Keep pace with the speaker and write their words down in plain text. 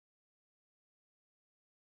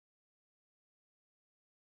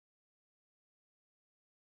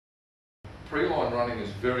pre-line running is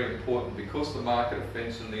very important because the market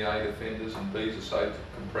offence and the A defenders and Bs are so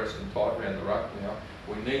compressed and tight around the ruck now.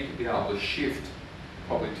 We need to be able to shift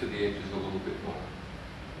probably to the edges a little bit more.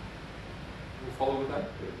 You follow with that?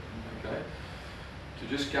 Yeah. Okay. To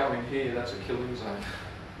just go in here, that's a killing zone.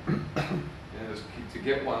 To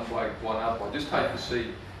get one up, I just hate to see,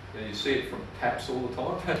 you see it from taps all the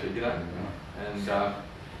time, you know. And I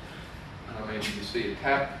mean, you see a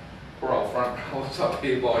tap, poor old front roller's up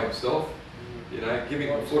here by himself, you know, giving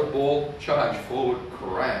the football, charge forward,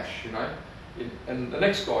 crash, you know. And the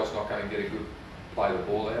next guy's not going to get a good play the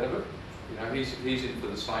ball out of it. You know, he's in for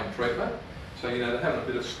the same treatment. So, you know, they're having a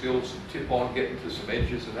bit of skill, some tip on, getting to some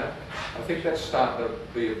edges and that. I think that's starting to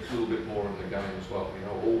be a little bit more in the game as well, you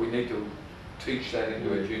know, or we need to teach that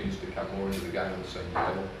into our juniors to come more into the game at the senior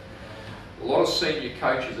level. A lot of senior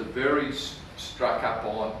coaches are very struck up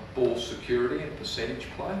on ball security and percentage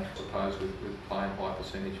play. I suppose with playing high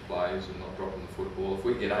percentage plays and not dropping the football, if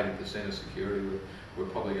we get 80% of security, we're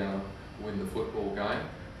probably going to win the football game.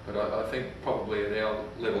 But I think probably at our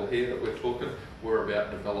level here that we're talking, we're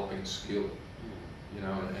about developing skill, you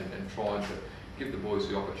know, and trying to give the boys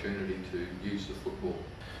the opportunity to use the football.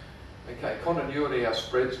 Okay, continuity, our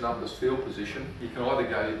spreads, numbers, field position. You can either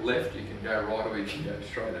go left, you can go right, or you can go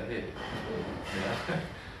straight ahead. You know?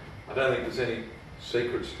 I don't think there's any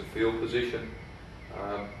secrets to field position.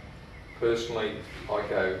 Personally, I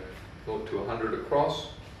go 0 to 100 across,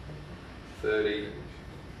 30,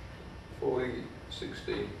 40,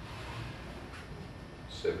 60,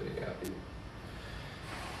 70 out here.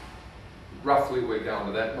 Roughly we're going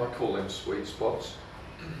to that, and I call them sweet spots.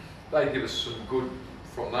 They give us some good,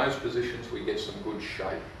 from those positions we get some good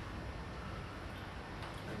shape.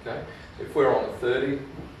 Okay, if we're on 30,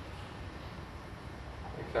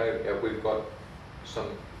 okay, we've got some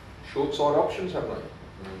short side options, haven't we?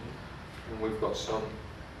 Mm-hmm. And we've got some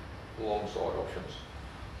long side options.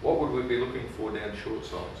 What would we be looking for down short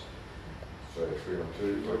sides? So 3 on 2,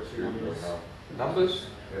 like 2 and a half. Numbers?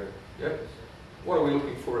 Yep. Yep. What are we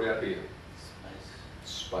looking for out here?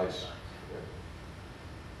 Space. Yep.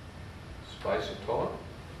 Space and time.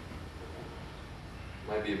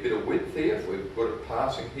 Maybe a bit of width here, if we've got it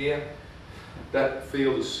passing here. That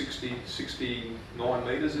field is 69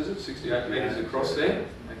 metres, is it? 68 metres across there.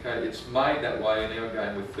 Okay, it's made that way in our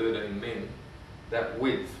game with 13 men. That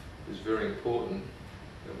width is very important,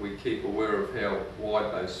 that we keep aware of how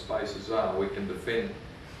wide those spaces are. We can defend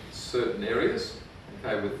certain areas,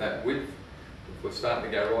 okay, with that width. If we're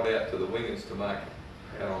starting to go right out to the wingers to make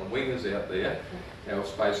out on wingers out there, our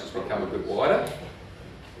spaces become a bit wider.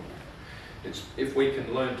 It's if we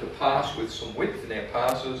can learn to pass with some width in our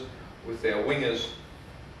passes, with our wingers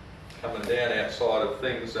coming down outside of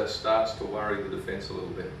things, that starts to worry the defence a little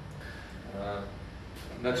bit.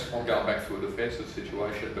 And that's, I'm going back to a defensive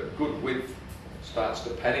situation, but good width starts to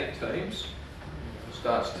panic teams.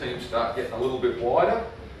 Teams start getting a little bit wider,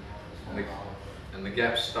 and the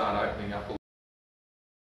gaps start opening up a